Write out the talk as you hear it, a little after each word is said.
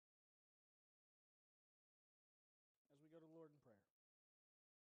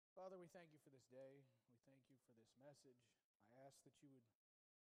thank you for this day. We thank you for this message. I ask that you would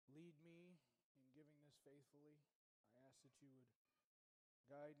lead me in giving this faithfully. I ask that you would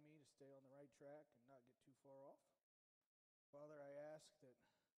guide me to stay on the right track and not get too far off. Father, I ask that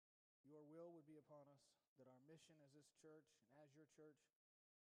your will would be upon us, that our mission as this church and as your church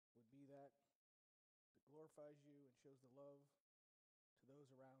would be that glorifies you and shows the love to those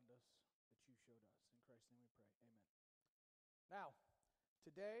around us that you showed us. In Christ's name we pray. Amen. Now,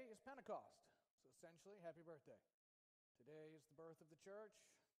 today is Pentecost, so essentially, happy birthday. Today is the birth of the church,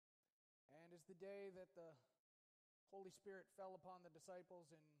 and is the day that the Holy Spirit fell upon the disciples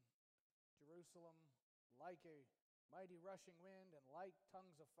in Jerusalem like a mighty rushing wind and like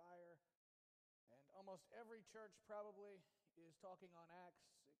tongues of fire. And almost every church probably is talking on Acts,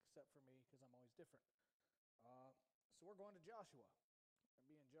 except for me, because I'm always different. So we're going to Joshua. We're going to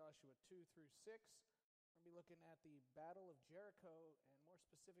be in Joshua 2 through 6. We're going to be looking at the Battle of Jericho, and more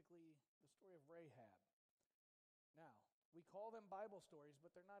specifically, the story of Rahab. Now, we call them Bible stories,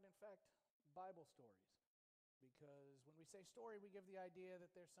 but they're not, in fact, Bible stories. Because when we say story, we give the idea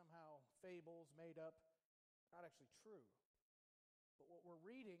that they're somehow fables made up, not actually true. But what we're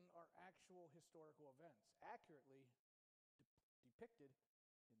reading are actual historical events, accurately depicted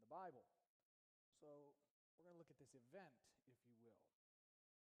in the Bible. So we're going to look at this event, if you will.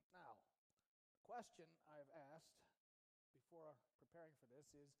 Now, the question I've asked before preparing for this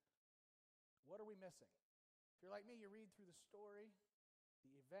is, what are we missing? If you're like me, you read through the story,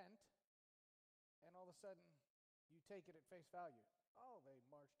 the event, and all of a sudden you take it at face value. Oh, they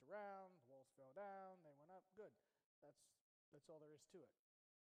marched around, the walls fell down, they went up, good. That's all there is to it.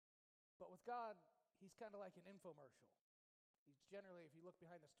 But with God, he's kind of like an infomercial. He's generally, if you look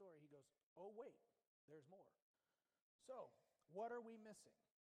behind the story, he goes, oh wait, there's more. So, what are we missing?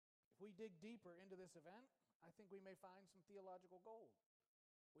 If we dig deeper into this event, I think we may find some theological gold.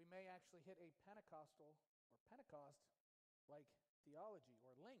 We may actually hit a Pentecostal or Pentecost-like theology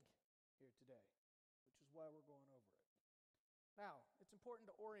or link here today, which is why we're going over it. Now, it's important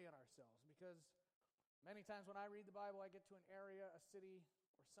to orient ourselves because many times when I read the Bible, I get to an area, a city,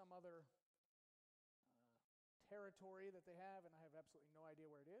 or some other territory that they have, and I have absolutely no idea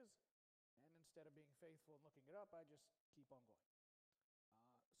where it is. And instead of being faithful and looking it up, I just keep on going.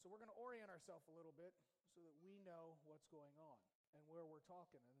 So we're going to orient ourselves a little bit so that we know what's going on and where we're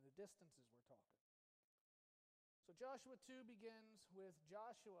talking and the distances we're talking. So Joshua 2 begins with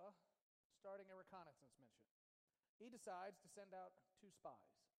Joshua starting a reconnaissance mission. He decides to send out 2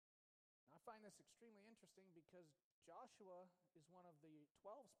 spies. Now, I find this extremely interesting because Joshua is one of the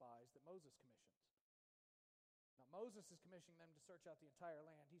 12 spies that Moses commissions. Now, Moses is commissioning them to search out the entire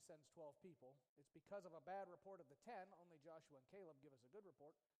land. He sends 12 people. It's because of a bad report of the 10, only Joshua and Caleb give us a good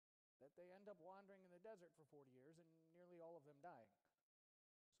report, that they end up wandering in the desert for 40 years and nearly all of them dying.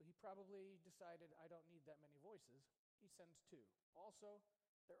 So he probably decided, I don't need that many voices. He sends 2. Also,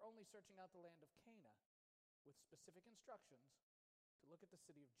 they're only searching out the land of Canaan with specific instructions to look at the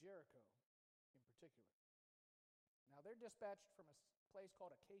city of Jericho in particular. Now, they're dispatched from a place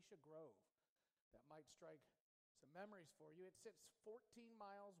called Acacia Grove. That might strike some memories for you. It sits 14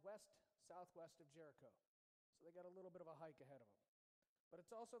 miles southwest of Jericho. So they got a little bit of a hike ahead of them. But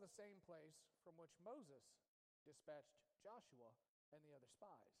it's also the same place from which Moses dispatched Joshua and the other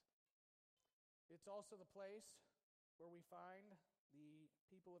spies. It's also the place where we find the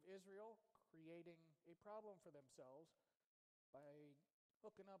people of Israel creating a problem for themselves by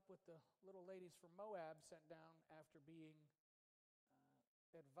hooking up with the little ladies from Moab sent down after being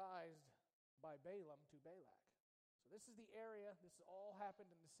advised by Balaam to Balak. So this is the area, this all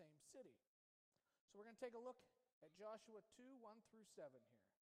happened in the same city. So we're going to take a look at Joshua 2, 1 through 7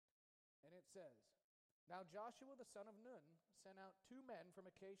 here. And it says, Now Joshua the son of Nun sent out 2 men from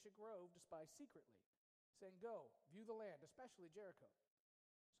Acacia Grove to spy secretly, saying, Go, view the land, especially Jericho.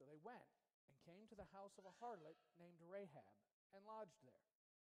 So they went and came to the house of a harlot named Rahab, and lodged there.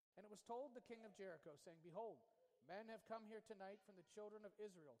 And it was told the king of Jericho, saying, Behold, men have come here tonight from the children of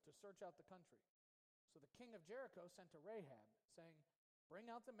Israel to search out the country. So the king of Jericho sent to Rahab, saying, Bring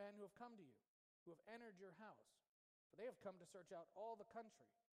out the men who have come to you, who have entered your house, for they have come to search out all the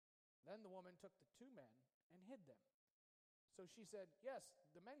country. Then the woman took the 2 men and hid them. So she said, Yes,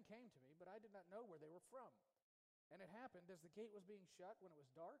 the men came to me, but I did not know where they were from. And it happened, as the gate was being shut when it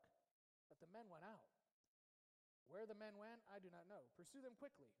was dark, that the men went out. Where the men went, I do not know. Pursue them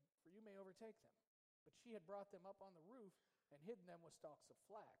quickly, for you may overtake them. But she had brought them up on the roof and hidden them with stalks of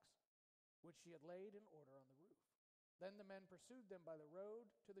flax, which she had laid in order on the roof. Then the men pursued them by the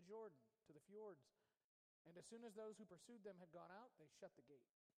road to the Jordan, to the fjords. And as soon as those who pursued them had gone out, they shut the gate.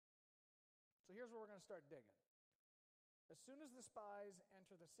 So here's where we're going to start digging. As soon as the spies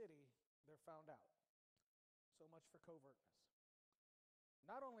enter the city, they're found out. So much for covertness.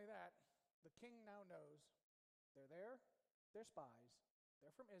 Not only that, the king now knows they're there, they're spies,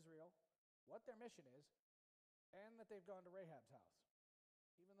 they're from Israel, what their mission is, and that they've gone to Rahab's house.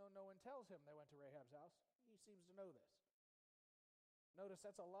 Even though no one tells him they went to Rahab's house, he seems to know this. Notice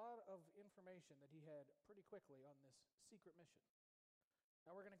that's a lot of information that he had pretty quickly on this secret mission.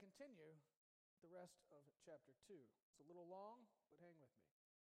 Now we're going to continue the rest of chapter 2. It's a little long, but hang with me.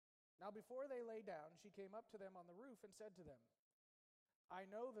 Now before they lay down, she came up to them on the roof and said to them, I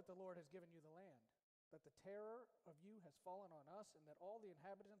know that the Lord has given you the land, that the terror of you has fallen on us, and that all the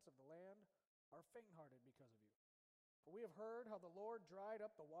inhabitants of the land are faint-hearted because of you. For we have heard how the Lord dried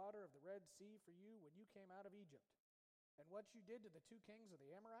up the water of the Red Sea for you when you came out of Egypt, and what you did to the 2 kings of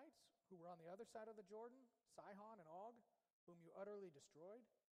the Amorites, who were on the other side of the Jordan, Sihon and Og, whom you utterly destroyed.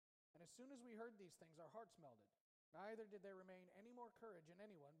 And as soon as we heard these things, our hearts melted. Neither did there remain any more courage in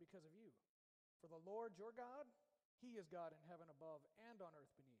anyone because of you. For the Lord your God, he is God in heaven above and on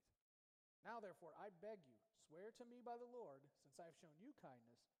earth beneath. Now therefore, I beg you, swear to me by the Lord, since I have shown you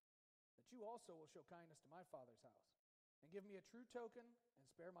kindness, that you also will show kindness to my father's house, and give me a true token, and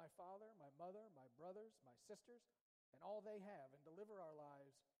spare my father, my mother, my brothers, my sisters, and all they have, and deliver our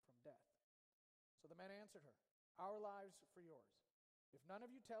lives from death. So the men answered her, Our lives for yours. If none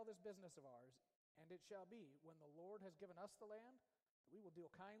of you tell this business of ours, and it shall be, when the Lord has given us the land, that we will deal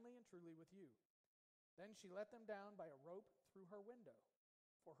kindly and truly with you. Then she let them down by a rope through her window,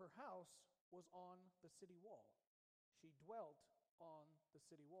 for her house was on the city wall. She dwelt on the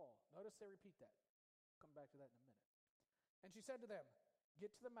city wall. Notice they repeat that. Come back to that in a minute. And she said to them,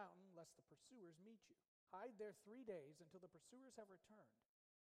 Get to the mountain, lest the pursuers meet you. Hide there 3 days until the pursuers have returned.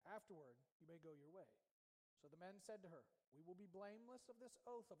 Afterward, you may go your way. So the men said to her, We will be blameless of this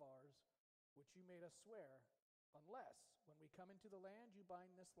oath of ours, which you made us swear, unless, when we come into the land, you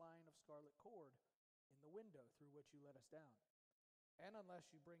bind this line of scarlet cord in the window through which you let us down. And unless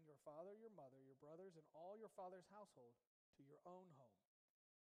you bring your father, your mother, your brothers, and all your father's household to your own home.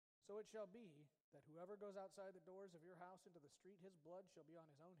 So it shall be that whoever goes outside the doors of your house into the street, his blood shall be on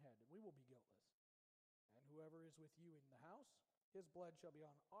his own head, and we will be guiltless. And whoever is with you in the house, his blood shall be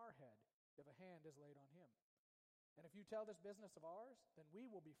on our head, if a hand is laid on him. And if you tell this business of ours, then we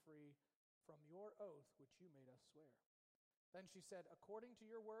will be free from your oath which you made us swear. Then she said, According to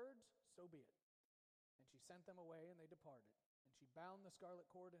your words, so be it. And she sent them away, and they departed. And she bound the scarlet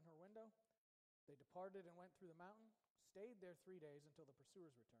cord in her window. They departed and went through the mountain, stayed there 3 days until the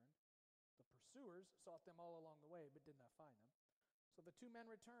pursuers returned. The pursuers sought them all along the way, but did not find them. So the 2 men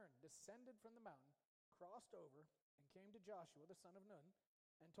returned, descended from the mountain, crossed over, and came to Joshua the son of Nun,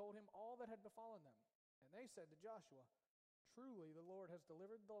 and told him all that had befallen them. And they said to Joshua, Truly the Lord has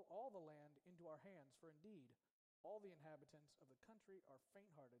delivered all the land into our hands, for indeed all the inhabitants of the country are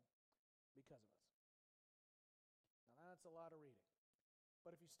faint-hearted because of us. Now that's a lot of reading.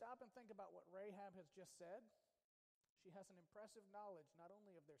 But if you stop and think about what Rahab has just said, she has an impressive knowledge not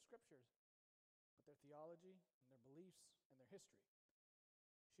only of their scriptures, but their theology and their beliefs and their history.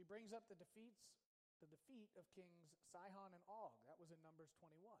 She brings up the defeat of kings Sihon and Og. That was in Numbers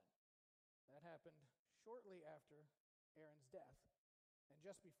 21. That happened shortly after Aaron's death, and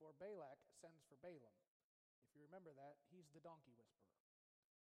just before Balak sends for Balaam. If you remember that, he's the donkey whisperer.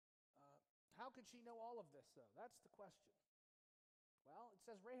 How could she know all of this, though? That's the question. Well, it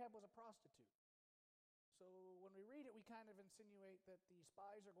says Rahab was a prostitute. So when we read it, we kind of insinuate that the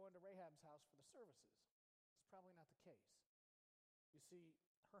spies are going to Rahab's house for the services. It's probably not the case. You see,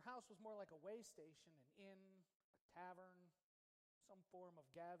 her house was more like a way station, an inn, a tavern, some form of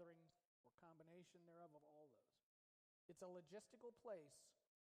gathering or combination thereof of all those. It's a logistical place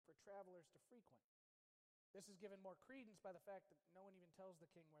for travelers to frequent. This is given more credence by the fact that no one even tells the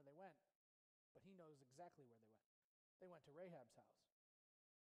king where they went, but he knows exactly where they went. They went to Rahab's house,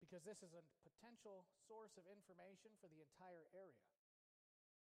 because this is a potential source of information for the entire area.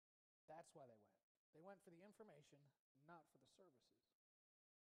 That's why they went. They went for the information, not for the services.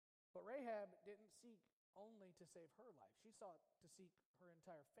 But Rahab didn't seek only to save her life. She sought to seek her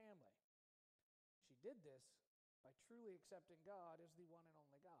entire family. She did this by truly accepting God as the one and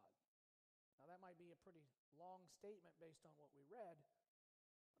only God. Now that might be a pretty long statement based on what we read,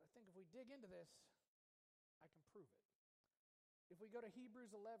 but I think if we dig into this, I can prove it. If we go to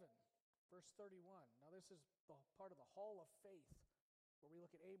Hebrews 11, verse 31, now this is the part of the Hall of Faith, where we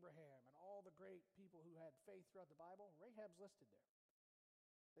look at Abraham and all the great people who had faith throughout the Bible. Rahab's listed there.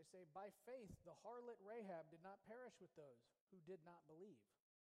 They say, by faith, the harlot Rahab did not perish with those who did not believe.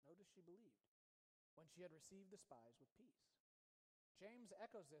 Notice she believed when she had received the spies with peace. James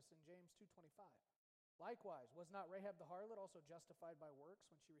echoes this in James 2:25. Likewise, was not Rahab the harlot also justified by works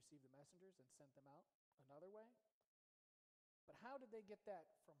when she received the messengers and sent them out another way? But how did they get that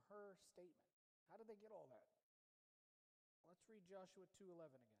from her statement? How did they get all that? Let's read Joshua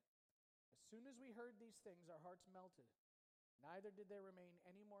 2:11 again. As soon as we heard these things, our hearts melted. Neither did there remain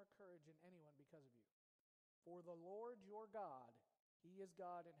any more courage in anyone because of you. For the Lord your God, he is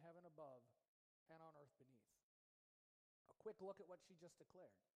God in heaven above and on earth beneath. A quick look at what she just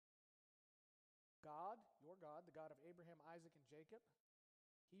declared. God, your God, the God of Abraham, Isaac, and Jacob,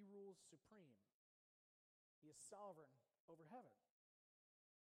 he rules supreme. He is sovereign over heaven.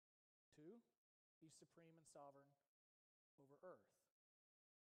 2, he's supreme and sovereign over earth.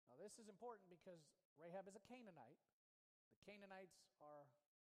 Now this is important because Rahab is a Canaanite. The Canaanites are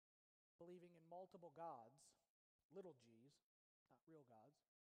believing in multiple gods, little g's, not real gods.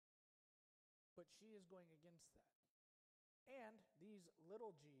 But she is going against that. And these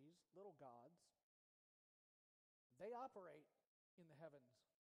little g's, little gods, they operate in the heavens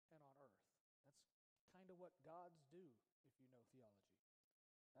and on earth. That's kind of what gods do, if you know theology.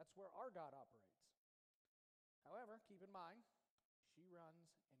 That's where our God operates. However, keep in mind, she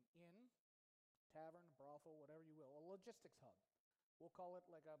runs an inn, tavern, brothel, whatever you will, a logistics hub. We'll call it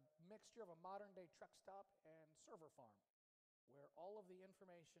like a mixture of a modern-day truck stop and server farm, where all of the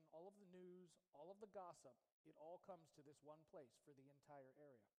information, all of the news, all of the gossip, it all comes to this one place for the entire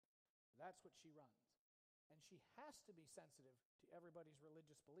area. That's what she runs. And she has to be sensitive to everybody's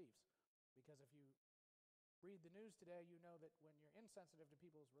religious beliefs, because if you read the news today, you know that when you're insensitive to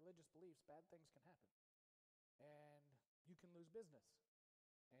people's religious beliefs, bad things can happen. And you can lose business.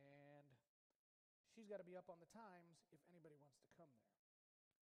 And she's got to be up on the times if anybody wants to come there.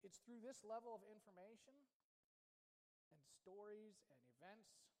 It's through this level of information and stories and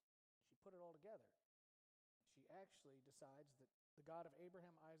events, she put it all together. She actually decides that the God of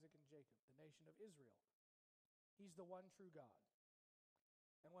Abraham, Isaac, and Jacob, the nation of Israel, he's the one true God.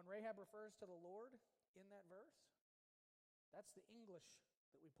 And when Rahab refers to the Lord in that verse, that's the English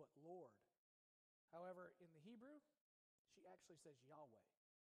that we put, Lord. However, in the Hebrew, she actually says Yahweh.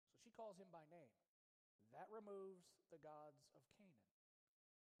 So she calls him by name. That removes the gods of Canaan.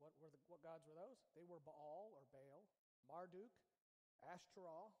 What gods were those? They were Baal or Baal, Marduk,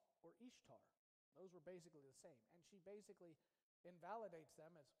 Ashtaroth, or Ishtar. Those were basically the same. And she basically invalidates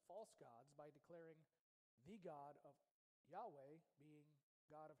them as false gods by declaring the God of Yahweh being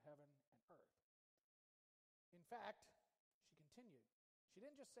God of heaven and earth. In fact, she continued. She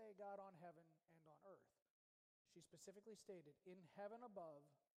didn't just say God on heaven and on earth. She specifically stated, in heaven above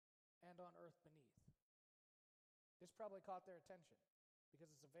and on earth beneath. This probably caught their attention because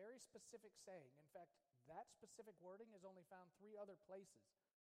it's a very specific saying. In fact, that specific wording is only found 3 other places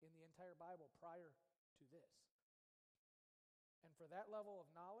in the entire Bible prior to this. And for that level of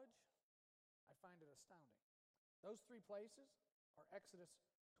knowledge, I find it astounding. Those 3 places are Exodus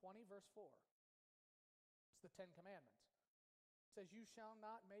 20, verse 4. It's the 10 Commandments. It says, you shall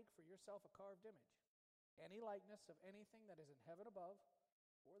not make for yourself a carved image, any likeness of anything that is in heaven above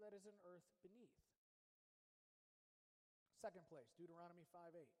or that is in earth beneath. Second place, Deuteronomy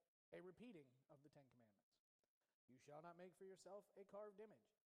 5:8, a repeating of the 10 Commandments. You shall not make for yourself a carved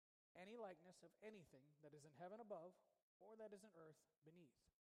image, any likeness of anything that is in heaven above or that is in earth beneath.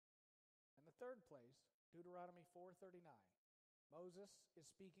 And the third place, Deuteronomy 4:39. Moses is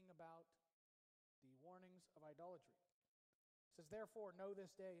speaking about the warnings of idolatry. It says, therefore, know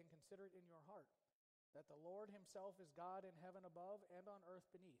this day and consider it in your heart, that the Lord himself is God in heaven above and on earth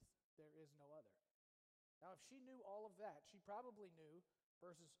beneath. There is no other. Now, if she knew all of that, she probably knew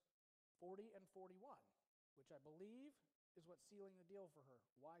verses 40 and 41, which I believe is what's sealing the deal for her,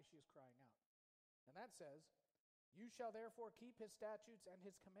 why she is crying out. And that says, you shall therefore keep his statutes and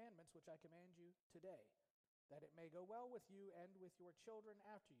his commandments, which I command you today, that it may go well with you and with your children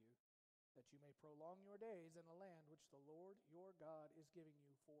after you, that you may prolong your days in the land which the Lord your God is giving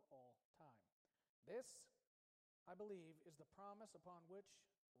you for all time. This, I believe, is the promise upon which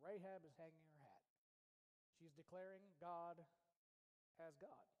Rahab is hanging her hat. She's declaring God as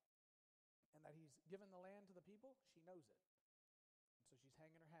God, and that he's given the land to the people. She knows it. And so she's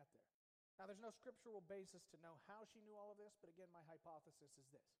hanging her hat there. Now, there's no scriptural basis to know how she knew all of this, but again, my hypothesis is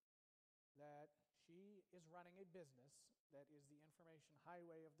this, that she is running a business that is the information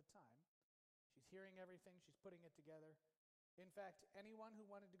highway of the time. She's hearing everything. She's putting it together. In fact, anyone who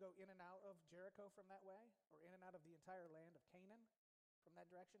wanted to go in and out of Jericho from that way, or in and out of the entire land of Canaan from that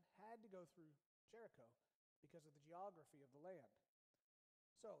direction, had to go through Jericho because of the geography of the land.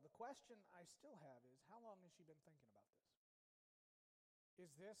 So the question I still have is, how long has she been thinking about this?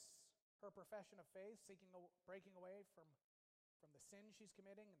 Is this her profession of faith, breaking away from from the sin she's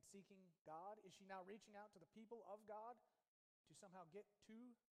committing and seeking God? Is she now reaching out to the people of God to somehow get to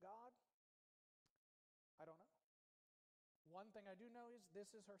God? I don't know. One thing I do know is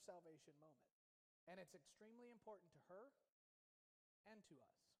this is her salvation moment. And it's extremely important to her and to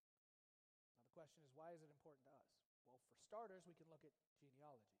us. Now the question is, why is it important to us? Well, for starters, we can look at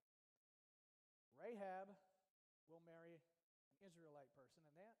genealogy. Rahab will marry an Israelite person,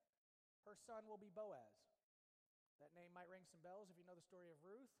 and that her son will be Boaz. That name might ring some bells if you know the story of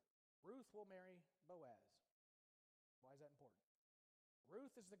Ruth. Ruth will marry Boaz. Why is that important?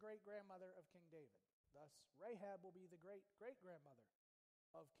 Ruth is the great-grandmother of King David. Thus, Rahab will be the great-great-grandmother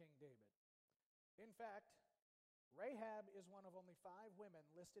of King David. In fact, Rahab is one of only 5 women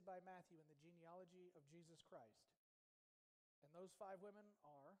listed by Matthew in the genealogy of Jesus Christ. And those 5 women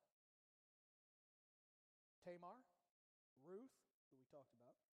are Tamar, Ruth, who we talked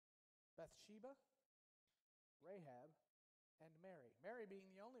about, Bathsheba, Rahab, and Mary. Mary being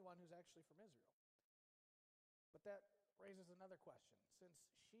the only one who's actually from Israel. But that raises another question. Since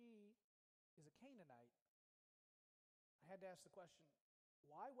she is a Canaanite, I had to ask the question,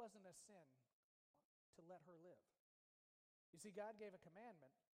 why wasn't a sin to let her live? You see, God gave a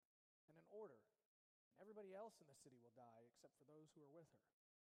commandment and an order, and everybody else in the city will die except for those who are with her.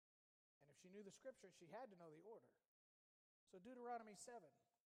 And if she knew the scriptures, she had to know the order. So Deuteronomy 7,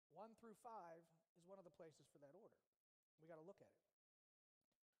 1 through 5 is one of the places for that order. We got to look at it.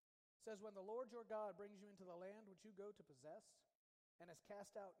 It says, when the Lord your God brings you into the land which you go to possess, and has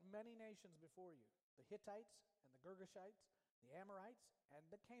cast out many nations before you, the Hittites and the Girgashites, the Amorites and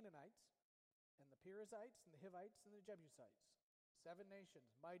the Canaanites, and the Perizzites and the Hivites and the Jebusites, 7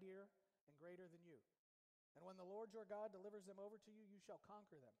 nations, mightier and greater than you. And when the Lord your God delivers them over to you, you shall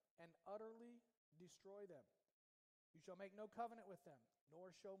conquer them and utterly destroy them. You shall make no covenant with them, nor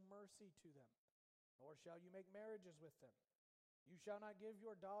show mercy to them, nor shall you make marriages with them. You shall not give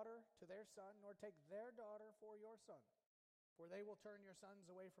your daughter to their son, nor take their daughter for your son, for they will turn your sons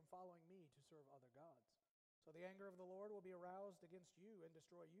away from following me to serve other gods. So the anger of the Lord will be aroused against you and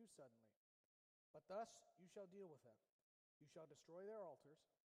destroy you suddenly. But thus you shall deal with them. You shall destroy their altars,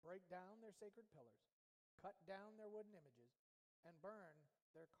 break down their sacred pillars, cut down their wooden images, and burn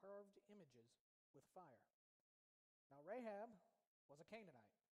their carved images with fire. Now Rahab was a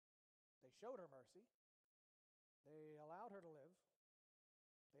Canaanite. They showed her mercy. They allowed her to live.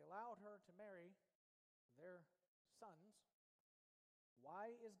 They allowed her to marry their sons.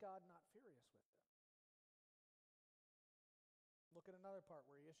 Why is God not furious with them? Look at another part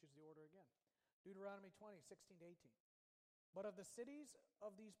where he issues the order again. Deuteronomy 20, 16 to 18. But of the cities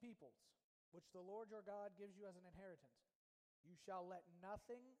of these peoples, which the Lord your God gives you as an inheritance, you shall let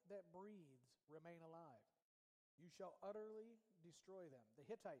nothing that breathes remain alive. You shall utterly destroy them, the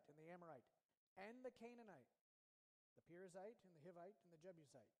Hittite and the Amorite, and the Canaanite, the Perizzite and the Hivite and the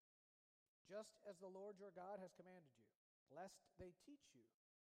Jebusite, just as the Lord your God has commanded you, lest they teach you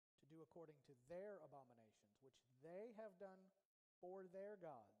to do according to their abominations, which they have done for their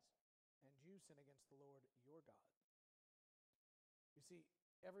gods, and you sin against the Lord your God. You see,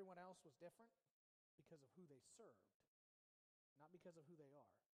 everyone else was different because of who they served, not because of who they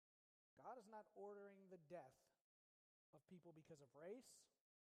are. God is not ordering the death of people because of race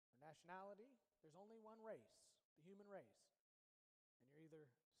or nationality. There's only one race, the human race. And you're either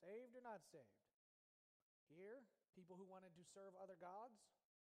saved or not saved. Here, people who wanted to serve other gods,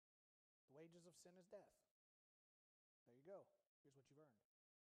 the wages of sin is death. There you go. Here's what you've earned.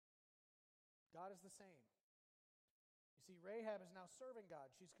 God is the same. You see, Rahab is now serving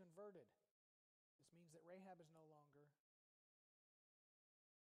God. She's converted. This means that Rahab is no longer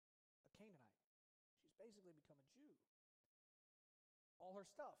a Canaanite. She's basically become a Jew. All her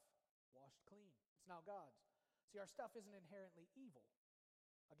stuff washed clean. It's now God's. See, our stuff isn't inherently evil.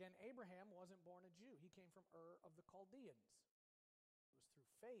 Again, Abraham wasn't born a Jew. He came from Ur of the Chaldeans. It was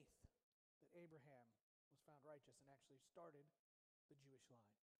through faith that Abraham was found righteous and actually started the Jewish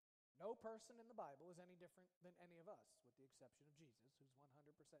line. No person in the Bible is any different than any of us, with the exception of Jesus, who's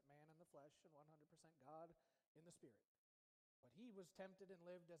 100% man in the flesh and 100% God in the spirit. But he was tempted and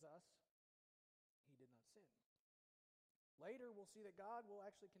lived as us. He did not sin. Later, we'll see that God will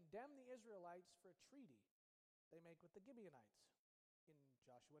actually condemn the Israelites for a treaty they make with the Gibeonites in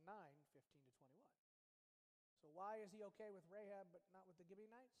Joshua 9, 15 to 21. So why is he okay with Rahab but not with the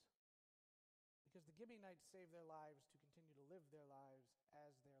Gibeonites? Because the Gibeonites saved their lives to continue to live their lives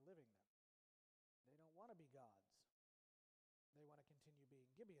as they're living them. They don't want to be gods. They want to continue being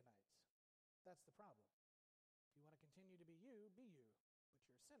Gibeonites. That's the problem. If you want to continue to be you, be you. But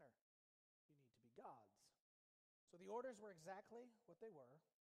you're a sinner. You need to be gods. So the orders were exactly what they were,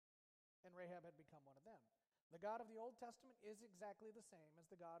 and Rahab had become one of them. The God of the Old Testament is exactly the same as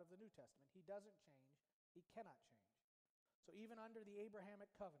the God of the New Testament. He doesn't change. He cannot change. So even under the Abrahamic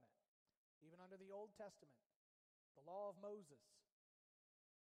covenant, even under the Old Testament, the law of Moses,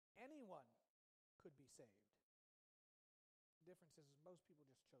 anyone could be saved. The difference is most people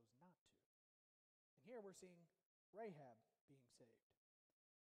just chose not to. And here we're seeing Rahab being saved.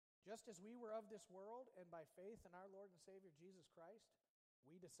 Just as we were of this world, and by faith in our Lord and Savior Jesus Christ,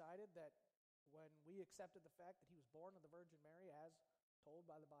 we decided that when we accepted the fact that he was born of the Virgin Mary as told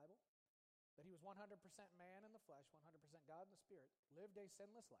by the Bible, that he was 100% man in the flesh, 100% God in the Spirit, lived a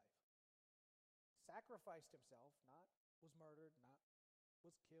sinless life, sacrificed himself, not was murdered, not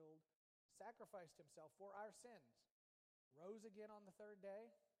was killed, sacrificed himself for our sins, rose again on the third day,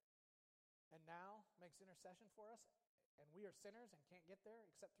 and now makes intercession for us, and we are sinners and can't get there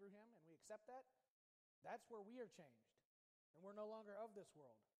except through him, and we accept that, that's where we are changed. And we're no longer of this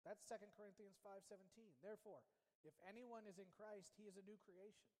world. That's 2 Corinthians 5:17. Therefore, if anyone is in Christ, he is a new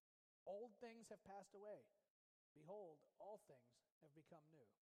creation. Old things have passed away. Behold, all things have become new.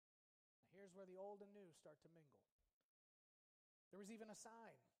 Now here's where the old and new start to mingle. There was even a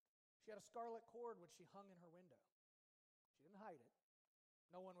sign. She had a scarlet cord which she hung in her window. She didn't hide it.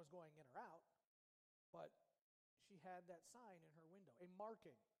 No one was going in or out, but she had that sign in her window, a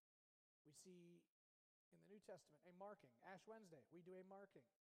marking. We see in the New Testament a marking. Ash Wednesday, we do a marking.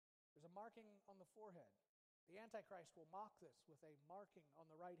 There's a marking on the forehead. The Antichrist will mock this with a marking on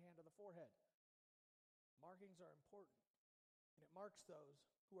the right hand of the forehead. Markings are important, and it marks those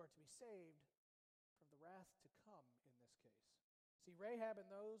who are to be saved from the wrath to come in this case. See, Rahab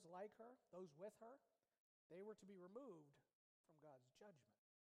and those like her, those with her, they were to be removed from God's judgment.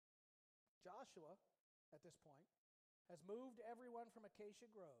 Joshua, at this point, has moved everyone from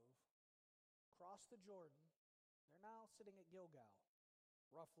Acacia Grove, crossed the Jordan. They're now sitting at Gilgal,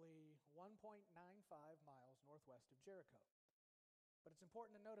 roughly 1.95 miles northwest of Jericho. But it's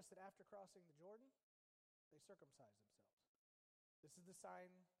important to notice that after crossing the Jordan, they circumcised themselves. This is the sign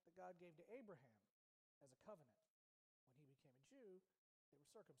that God gave to Abraham as a covenant. When he became a Jew, they were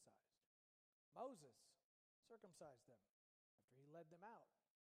circumcised. Moses circumcised them after he led them out.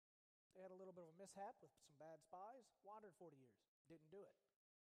 They had a little bit of a mishap with some bad spies, wandered 40 years, didn't do it.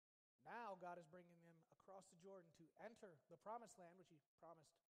 Now God is bringing them across the Jordan to enter the promised land, which he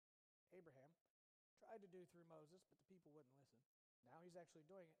promised Abraham. Tried to do through Moses, but the people wouldn't listen. Now he's actually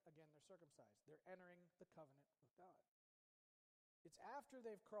doing it. Again, they're circumcised. They're entering the covenant with God. It's after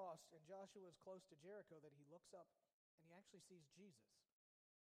they've crossed and Joshua is close to Jericho that he looks up and he actually sees Jesus.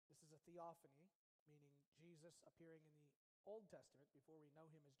 This is a theophany, meaning Jesus appearing in the Old Testament before we know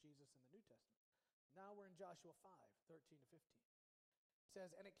him as Jesus in the New Testament. Now we're in Joshua 5:13 to 15. It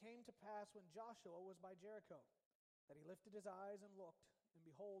says, "And it came to pass when Joshua was by Jericho, that he lifted his eyes and looked, and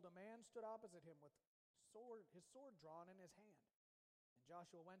behold, a man stood opposite him with his sword drawn in his hand. And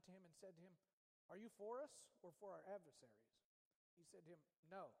Joshua went to him and said to him, Are you for us or for our adversaries? He said to him,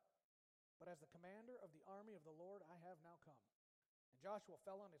 No, but as the commander of the army of the Lord I have now come. And Joshua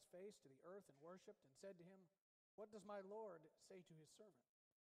fell on his face to the earth and worshipped and said to him, What does my Lord say to his servant?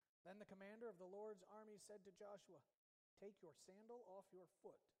 Then the commander of the Lord's army said to Joshua, Take your sandal off your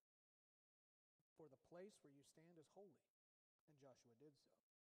foot, for the place where you stand is holy. And Joshua did so."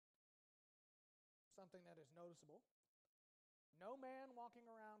 Something that is noticeable: no man walking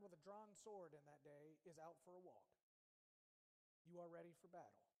around with a drawn sword in that day is out for a walk. You are ready for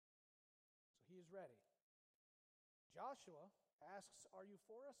battle. So he is ready. Joshua asks, "Are you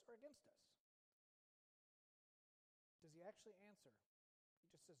for us or against us?" Does he actually answer? He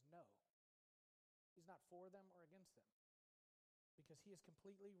just says no. He's not for them or against them, because he is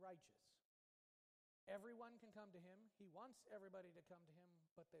completely righteous. Everyone can come to him. He wants everybody to come to him,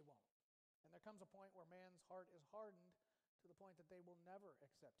 but they won't. And there comes a point where man's heart is hardened to the point that they will never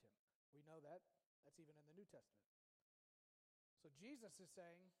accept him. We know that. That's even in the New Testament. So Jesus is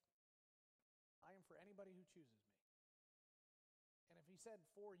saying, I am for anybody who chooses me. And if he said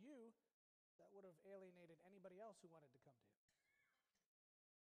for you, that would have alienated anybody else who wanted to come to him.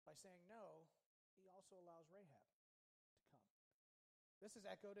 By saying no, he also allows Rahab to come. This is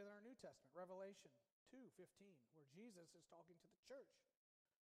echoed in our New Testament, Revelation 2:15, where Jesus is talking to the church.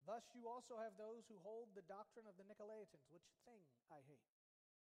 "Thus you also have those who hold the doctrine of the Nicolaitans, which thing I hate."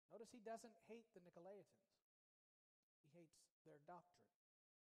 Notice he doesn't hate the Nicolaitans. He hates their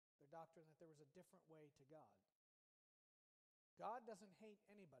doctrine that there was a different way to God. God doesn't hate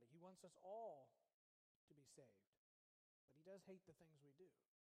anybody. He wants us all to be saved. But he does hate the things we do.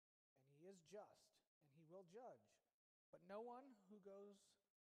 And he is just, and he will judge. But no one who goes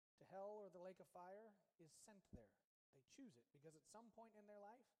to hell or the lake of fire is sent there. They choose it because at some point in their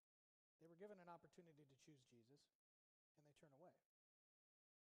life, They were given an opportunity to choose Jesus, and they turn away.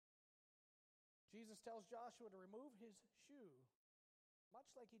 Jesus tells Joshua to remove his shoe, much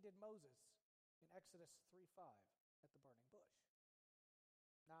like he did Moses in Exodus 3:5 at the burning bush.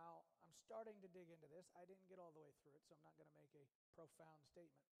 Now, I'm starting to dig into this. I didn't get all the way through it, so I'm not going to make a profound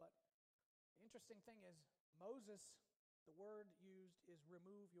statement. But the interesting thing is, Moses, the word used is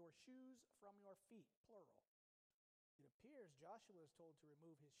remove your shoes from your feet, plural. It appears Joshua is told to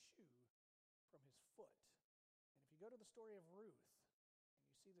remove his shoe from his foot. And if you go to the story of Ruth, and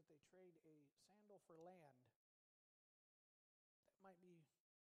you see that they trade a sandal for land, that might be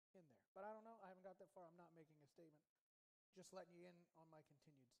in there. But I don't know. I haven't got that far. I'm not making a statement. Just letting you in on my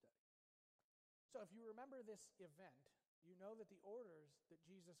continued study. So if you remember this event, you know that the orders that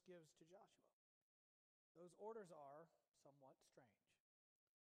Jesus gives to Joshua, those orders are somewhat strange.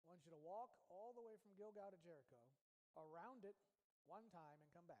 I want you to walk all the way from Gilgal to Jericho, around it one time,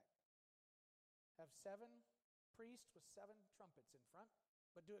 and come back. Have 7 priests with 7 trumpets in front,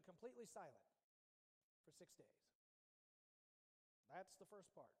 but do it completely silent for 6 days. That's the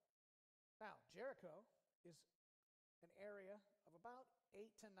first part. Now, Jericho is an area of about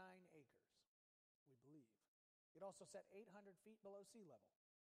 8 to 9 acres, we believe. It also set 800 feet below sea level.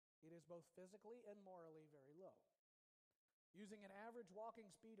 It is both physically and morally very low. Using an average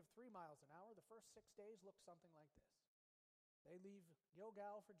walking speed of 3 miles an hour, the first 6 days look something like this. They leave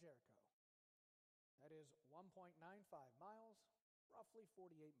Gilgal for Jericho. That is 1.95 miles, roughly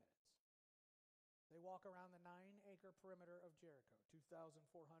 48 minutes. They walk around the 9-acre perimeter of Jericho, 2,415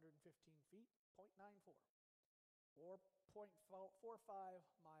 feet, 0.94.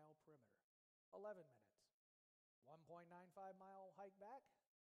 4.45-mile perimeter, 11 minutes. 1.95-mile hike back,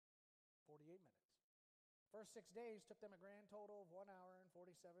 48 minutes. First 6 days took them a grand total of 1 hour and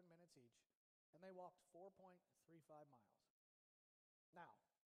 47 minutes each, and they walked 4.35 miles. Now,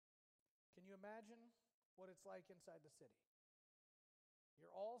 can you imagine what it's like inside the city?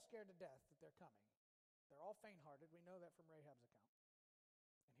 You're all scared to death that they're coming. They're all faint-hearted. We know that from Rahab's account.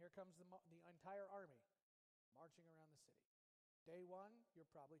 And here comes the entire army marching around the city. Day 1, you're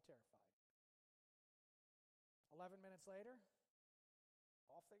probably terrified. 11 minutes later,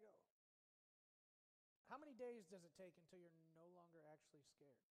 off they go. How many days does it take until you're no longer actually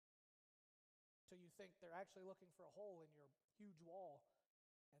scared? Till you think they're actually looking for a hole in your huge wall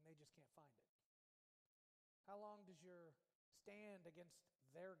and they just can't find it? How long does your stand against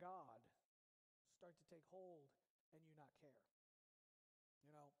their God start to take hold and you not care?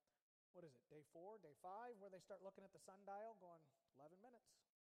 You know, what is it, day 4, day 5, where they start looking at the sundial going, 11 minutes,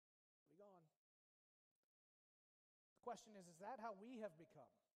 we gone. The question is that how we have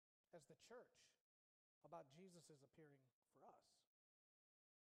become as the church about Jesus' appearing for us?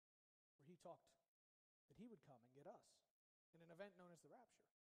 Where he talked that he would come and get us in an event known as the rapture.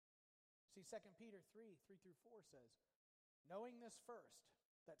 See, 2 Peter 3:3-4 says, knowing this first,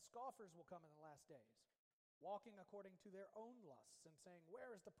 that scoffers will come in the last days, walking according to their own lusts, and saying,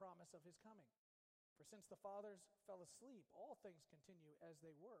 where is the promise of his coming? For since the fathers fell asleep, all things continue as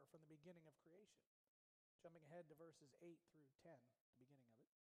they were from the beginning of creation. Jumping ahead to verses 8-10, the beginning of it.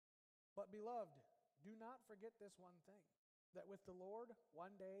 But beloved, do not forget this one thing, that with the Lord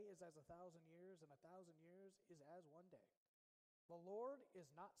 1 day is as 1,000 years, and 1,000 years is as 1 day. The Lord is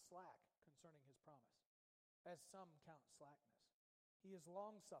not slack concerning his promise, as some count slackness. He is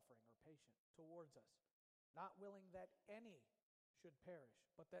long-suffering or patient towards us, not willing that any should perish,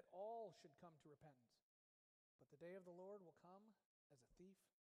 but that all should come to repentance. But the day of the Lord will come as a thief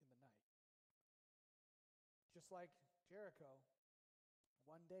in the night. Just like Jericho,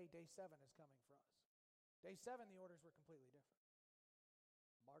 1 day, day 7 is coming for us. Day 7, the orders were completely different.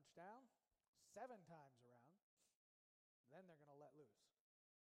 March down, 7 times around, then they're going to let loose.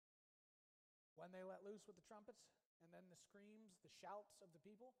 When they let loose with the trumpets, and then the screams, the shouts of the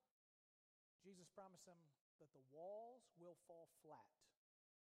people, Jesus promised them that the walls will fall flat.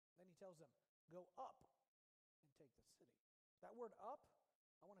 Then he tells them, go up and take the city. That word up,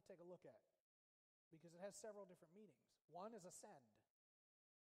 I want to take a look at, because it has several different meanings. One is ascend.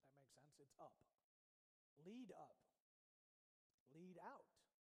 That makes sense. It's up. Lead up. Lead out.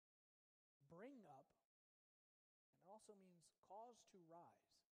 Bring up. And it also means cause to rise.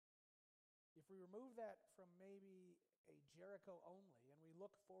 If we remove that from maybe a Jericho only and we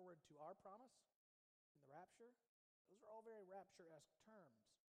look forward to our promise in the rapture, those are all very rapture-esque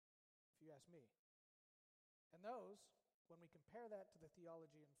terms, if you ask me. And those, when we compare that to the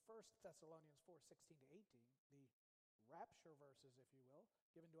theology in 1 Thessalonians 4:16-18, the rapture verses, if you will,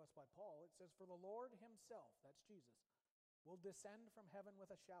 given to us by Paul, it says, for the Lord himself, that's Jesus, will descend from heaven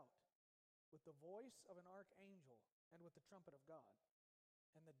with a shout, with the voice of an archangel, and with the trumpet of God.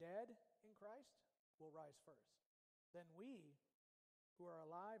 and the dead in Christ will rise first. Then we, who are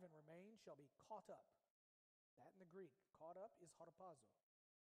alive and remain, shall be caught up. That in the Greek, caught up is harpazo.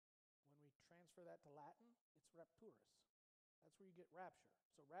 When we transfer that to Latin, it's rapturus. That's where you get rapture.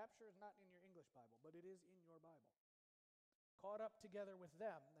 So rapture is not in your English Bible, but it is in your Bible. Caught up together with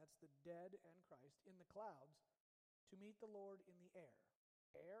them, that's the dead and Christ, in the clouds, to meet the Lord in the air.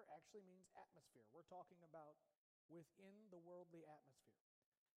 Air actually means atmosphere. We're talking about within the worldly atmosphere.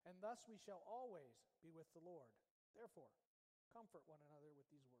 And thus we shall always be with the Lord. Therefore, comfort one another with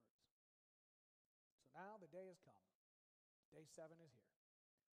these words. So now the day has come. Day 7 is here.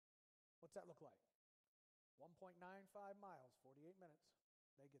 What's that look like? 1.95 miles, 48 minutes.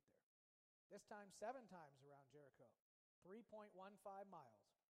 They get there. This time 7 times around Jericho. 3.15 miles,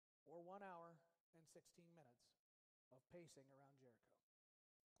 or 1 hour and 16 minutes of pacing around Jericho.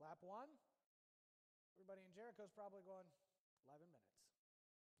 Lap 1, everybody in Jericho is probably going 11 minutes.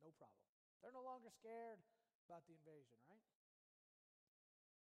 No problem. They're no longer scared about the invasion, right?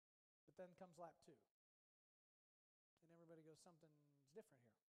 But then comes lap 2. And everybody goes, something's different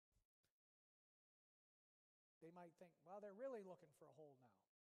here. They might think, well, they're really looking for a hole now.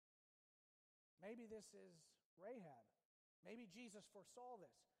 Maybe this is Rahab. Maybe Jesus foresaw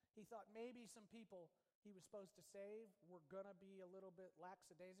this. He thought maybe some people he was supposed to save were going to be a little bit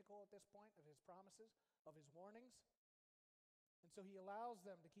lackadaisical at this point of his promises, of his warnings. And so he allows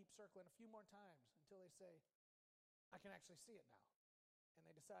them to keep circling a few more times until they say, I can actually see it now. And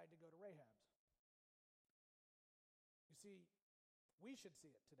they decide to go to Rahab's. You see, we should see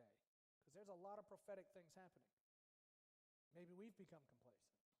it today because there's a lot of prophetic things happening. Maybe we've become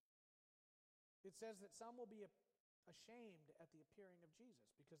complacent. It says that some will be ashamed at the appearing of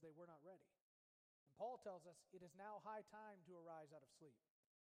Jesus because they were not ready. And Paul tells us it is now high time to arise out of sleep.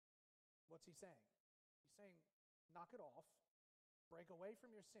 What's he saying? He's saying, knock it off, break away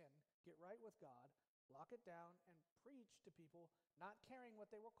from your sin, get right with God, lock it down, and preach to people, not caring what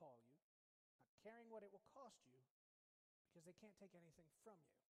they will call you, not caring what it will cost you, because they can't take anything from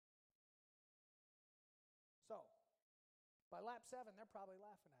you. So, by lap 7, they're probably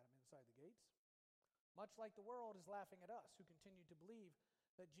laughing at him inside the gates. Much like the world is laughing at us who continue to believe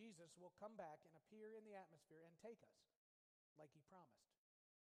that Jesus will come back and appear in the atmosphere and take us like he promised.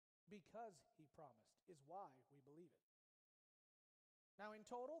 Because he promised is why we believe it. Now in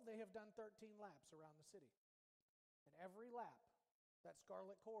total, they have done 13 laps around the city. And every lap, that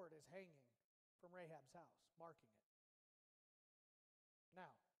scarlet cord is hanging from Rahab's house, marking it.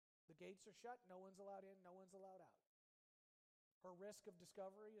 Now, the gates are shut, no one's allowed in, no one's allowed out. Her risk of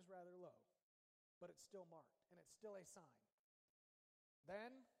discovery is rather low. But it's still marked, and it's still a sign.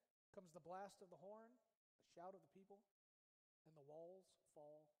 Then comes the blast of the horn, a shout of the people, and the walls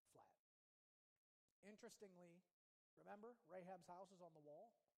fall flat. Interestingly, remember, Rahab's house is on the wall.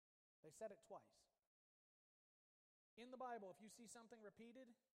 They said it twice. In the Bible, if you see something repeated,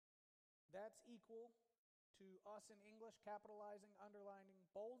 that's equal to us in English capitalizing, underlining,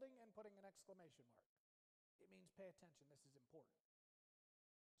 bolding, and putting an exclamation mark. It means pay attention, this is important.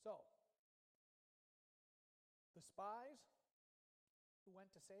 So, the spies who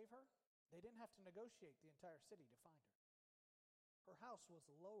went to save her, they didn't have to negotiate the entire city to find her. Her house was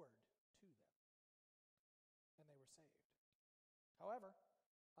lowered to them, and they were saved. However,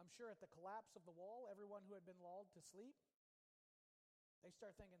 I'm sure at the collapse of the wall, everyone who had been lulled to sleep, they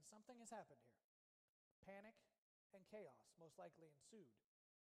start thinking something has happened here. Panic and chaos most likely ensued.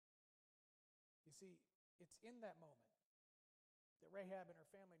 You see, it's in that moment that Rahab and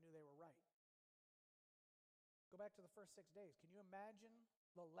her family knew they were right. Go back to the first 6 days. Can you imagine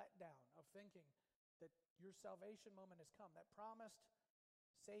the letdown of thinking that your salvation moment has come, that promised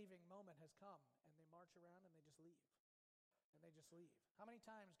saving moment has come, and they march around and they just leave. And they just leave. How many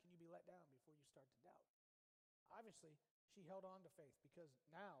times can you be let down before you start to doubt? Obviously, she held on to faith because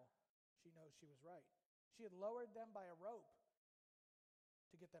now she knows she was right. She had lowered them by a rope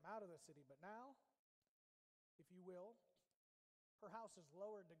to get them out of the city, but now, if you will, her house is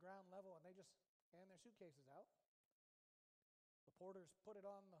lowered to ground level and they just hand their suitcases out. The porters put it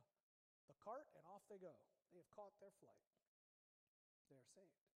on the cart and off they go. They have caught their flight. They are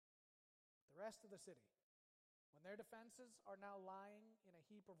saved. The rest of the city, when their defenses are now lying in a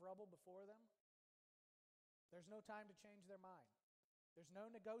heap of rubble before them, there's no time to change their mind. There's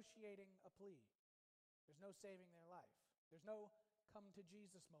no negotiating a plea. There's no saving their life. There's no come to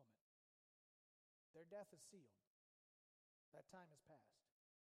Jesus moment. Their death is sealed. That time has passed.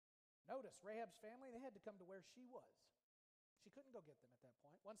 Notice, Rahab's family, they had to come to where she was. She couldn't go get them at that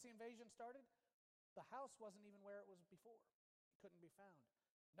point. Once the invasion started, the house wasn't even where it was before. It couldn't be found.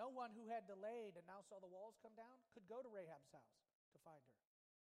 No one who had delayed and now saw the walls come down could go to Rahab's house to find her.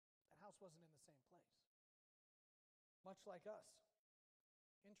 house wasn't in the same place. Much like us,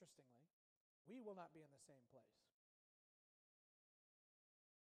 interestingly, we will not be in the same place.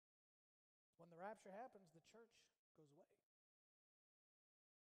 When the rapture happens, the church goes away.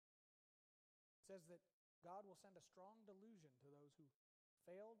 It says that God will send a strong delusion to those who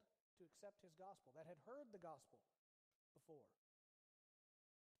failed to accept his gospel, that had heard the gospel before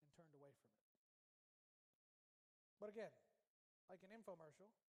and turned away from it. But again, like an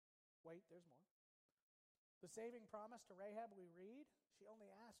infomercial, wait, there's more. The saving promise to Rahab we read, she only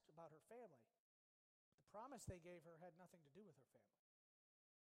asked about her family. But the promise they gave her had nothing to do with her family.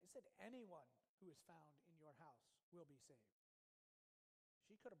 They said, anyone who is found in your house will be saved.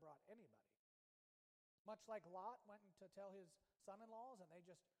 She could have brought anybody. Much like Lot went to tell his son-in-laws and they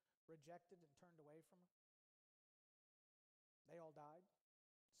just rejected and turned away from her. They all died.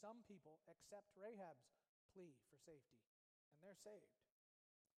 Some people accept Rahab's plea for safety, and they're saved.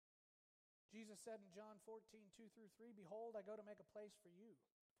 Jesus said in John 14:2-3, "Behold, I go to make a place for you,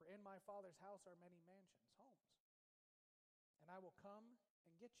 for in my Father's house are many mansions, homes. And I will come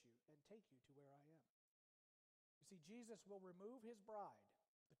and get you and take you to where I am." You see, Jesus will remove his bride,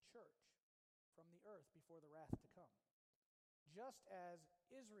 the church, from the earth before the wrath to come. Just as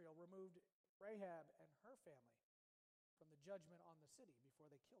Israel removed Rahab and her family from the judgment on the city before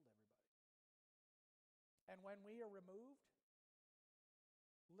they killed everybody. And when we are removed,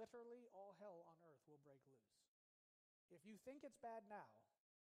 literally all hell on earth will break loose. If you think it's bad now,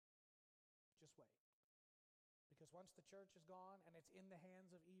 just wait. Because once the church is gone and it's in the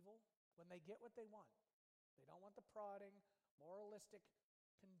hands of evil, when they get what they want, they don't want the prodding, moralistic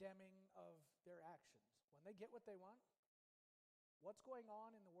condemning of their actions. When they get what they want, what's going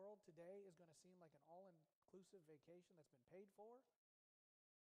on in the world today is going to seem like an all-inclusive vacation that's been paid for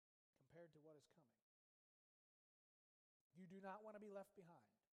compared to what is coming. You do not want to be left behind.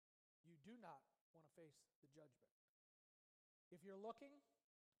 You do not want to face the judgment. If you're looking,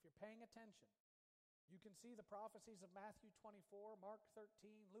 if you're paying attention, you can see the prophecies of Matthew 24, Mark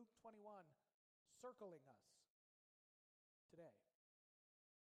 13, Luke 21 circling us today.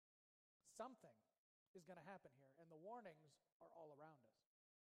 Something is going to happen here, and the warnings are all around us.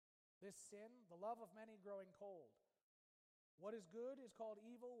 This sin, the love of many growing cold. What is good is called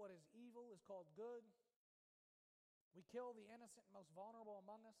evil. What is evil is called good. We kill the innocent and most vulnerable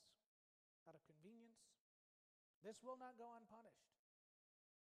among us out of convenience. This will not go unpunished.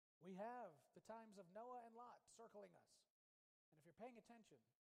 We have the times of Noah and Lot circling us. And if you're paying attention,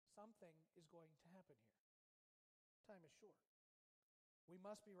 something is going to happen here. Time is short. We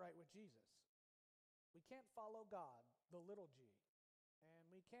must be right with Jesus. We can't follow God, the little g, and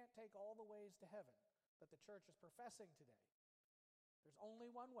we can't take all the ways to heaven that the church is professing today. There's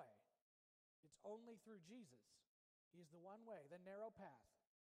only one way. It's only through Jesus. He is the one way, the narrow path.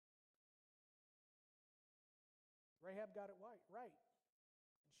 Rahab got it right,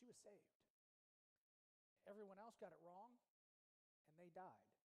 and she was saved. Everyone else got it wrong, and they died.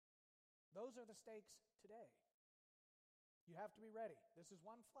 Those are the stakes today. You have to be ready. This is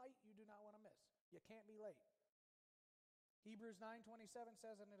one flight you do not want to miss. You can't be late. Hebrews 9:27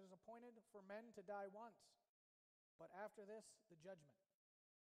 says, "And it is appointed for men to die once, but after this, the judgment."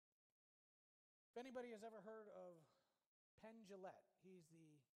 If anybody has ever heard of Penn Jillette, he's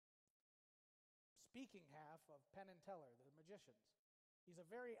the speaking half of Penn and Teller, the magicians. He's a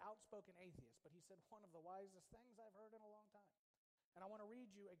very outspoken atheist, but he said one of the wisest things I've heard in a long time. And I want to read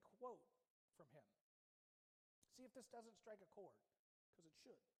you a quote from him. See if this doesn't strike a chord, because it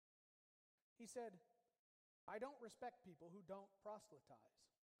should. He said, "I don't respect people who don't proselytize.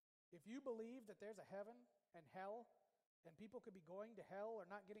 If you believe that there's a heaven and hell, and people could be going to hell or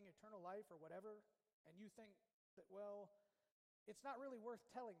not getting eternal life or whatever, and you think that, well, it's not really worth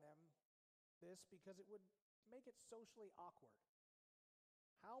telling them this because it would make it socially awkward.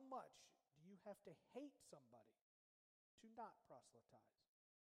 How much do you have to hate somebody to not proselytize?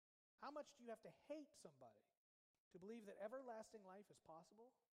 How much do you have to hate somebody to believe that everlasting life is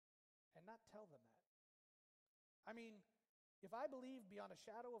possible and not tell them that? I mean, if I believed beyond a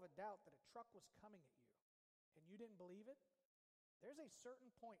shadow of a doubt that a truck was coming at you and you didn't believe it, there's a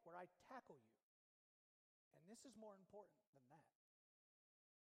certain point where I tackle you. And this is more important than that."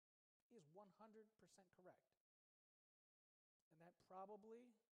 He is 100% correct. And that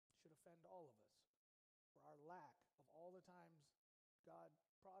probably should offend all of us for our lack of all the times God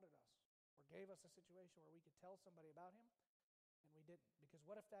prodded us or gave us a situation where we could tell somebody about him and we didn't. Because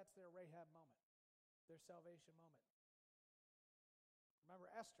what if that's their Rahab moment, their salvation moment? Remember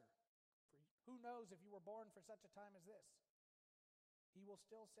Esther. For who knows if you were born for such a time as this? He will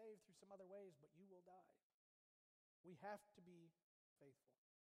still save through some other ways, but you will die. We have to be faithful.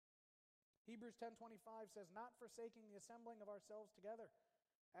 Hebrews 10:25 says, "Not forsaking the assembling of ourselves together,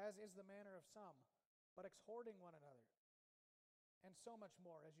 as is the manner of some, but exhorting one another, and so much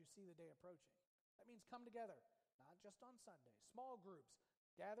more as you see the day approaching." That means come together, not just on Sundays. Small groups,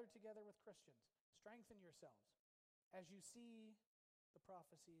 gather together with Christians. Strengthen yourselves as you see the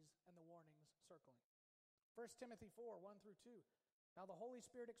prophecies and the warnings circling. 1 Timothy 4:1-2. "Now the Holy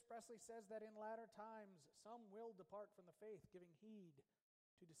Spirit expressly says that in latter times some will depart from the faith, giving heed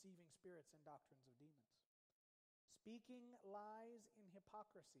to deceiving spirits and doctrines of demons, speaking lies in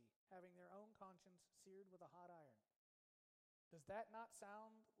hypocrisy, having their own conscience seared with a hot iron." Does that not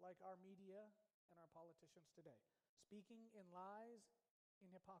sound like our media and our politicians today? Speaking in lies in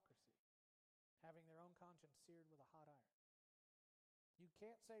hypocrisy, having their own conscience seared with a hot iron. You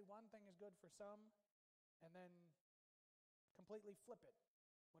can't say one thing is good for some and then completely flip it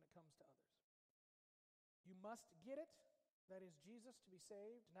when it comes to others. You must get it, that is Jesus, to be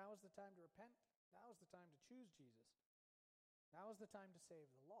saved. Now is the time to repent. Now is the time to choose Jesus. Now is the time to save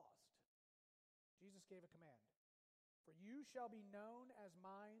the lost. Jesus gave a command. "For you shall be known as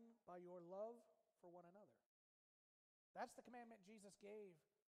mine by your love for one another." That's the commandment Jesus gave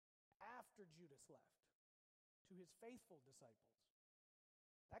after Judas left to his faithful disciples.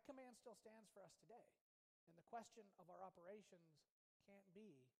 That command still stands for us today. And the question of our operations can't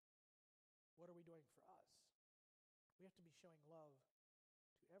be, what are we doing for us? We have to be showing love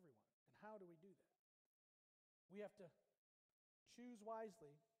to everyone. And how do we do that? We have to choose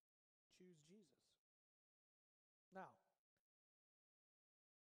wisely, choose Jesus. Now,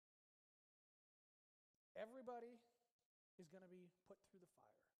 everybody is going to be put through the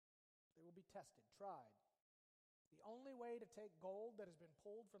fire. They will be tested, tried. The only way to take gold that has been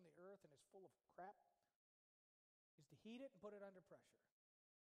pulled from the earth and is full of crap is to heat it and put it under pressure.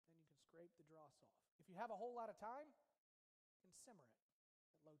 Then you can scrape the dross off. If you have a whole lot of time, you can simmer it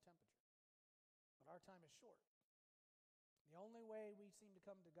at low temperature. But our time is short. The only way we seem to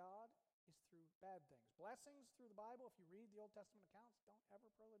come to God is through bad things. Blessings through the Bible, if you read the Old Testament accounts, don't ever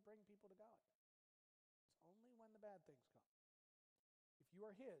really bring people to God. It's only when the bad things come. If you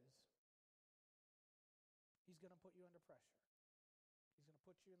are His, He's going to put you under pressure. He's going to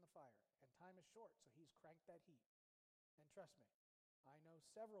put you in the fire. And time is short, so He's cranked that heat. And trust me, I know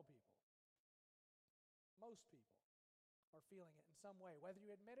several people, most people, are feeling it in some way, whether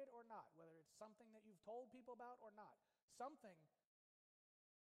you admit it or not, whether it's something that you've told people about or not. Something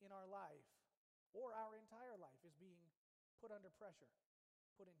in our life, or our entire life, is being put under pressure,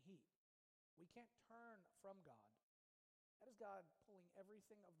 put in heat. We can't turn from God. That is God pulling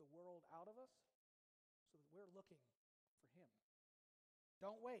everything of the world out of us so that we're looking for Him.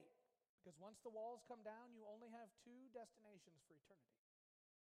 Don't wait, because once the walls come down, you only have two destinations for eternity.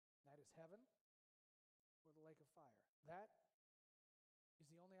 That is heaven or the lake of fire. That is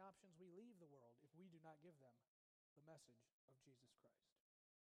the only options we leave the world if we do not give them the message of Jesus Christ.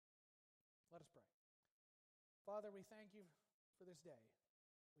 Let us pray. Father, we thank you for this day.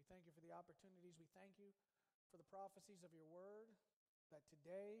 We thank you for the opportunities. We thank you for the prophecies of your word, that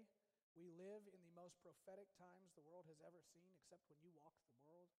today we live in the most prophetic times the world has ever seen, except when you walked the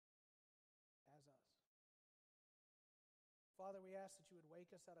world as us. Father, we ask that you would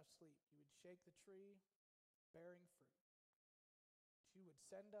wake us out of sleep. You would shake the tree bearing fruit. That you would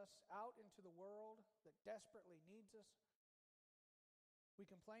send us out into the world that desperately needs us. We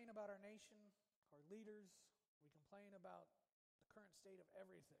complain about our nation, our leaders. We complain about the current state of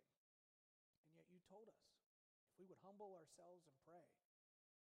everything. And yet you told us, if we would humble ourselves and pray,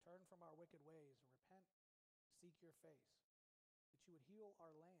 turn from our wicked ways and repent, seek your face, that you would heal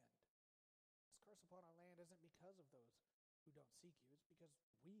our land. This curse upon our land isn't because of those who don't seek you. It's because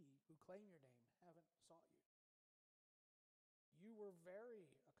we, who claim your name, haven't sought you. You were very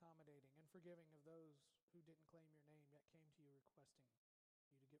accommodating and forgiving of those who didn't claim your name, yet came to you requesting you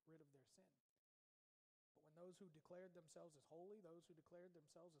to get rid of their sin. But when those who declared themselves as holy, those who declared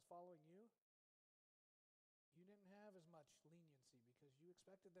themselves as following you, you didn't have as much leniency because you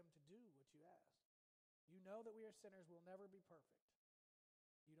expected them to do what you asked. You know that we are sinners, we'll never be perfect.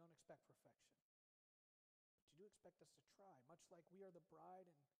 You don't expect perfection. But you do expect us to try, much like we are the bride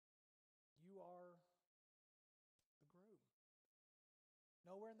and you are the groom.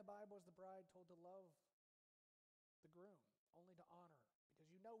 Nowhere in the Bible is the bride told to love the groom, only to honor, because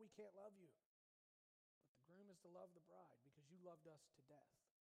you know we can't love you. But the groom is to love the bride because you loved us to death.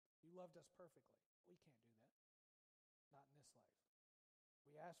 You loved us perfectly. We can't do that. Not in this life.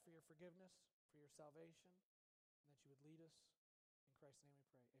 We ask for your forgiveness, for your salvation, and that you would lead us. In Christ's name we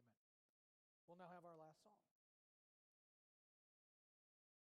pray. Amen. We'll now have our last song.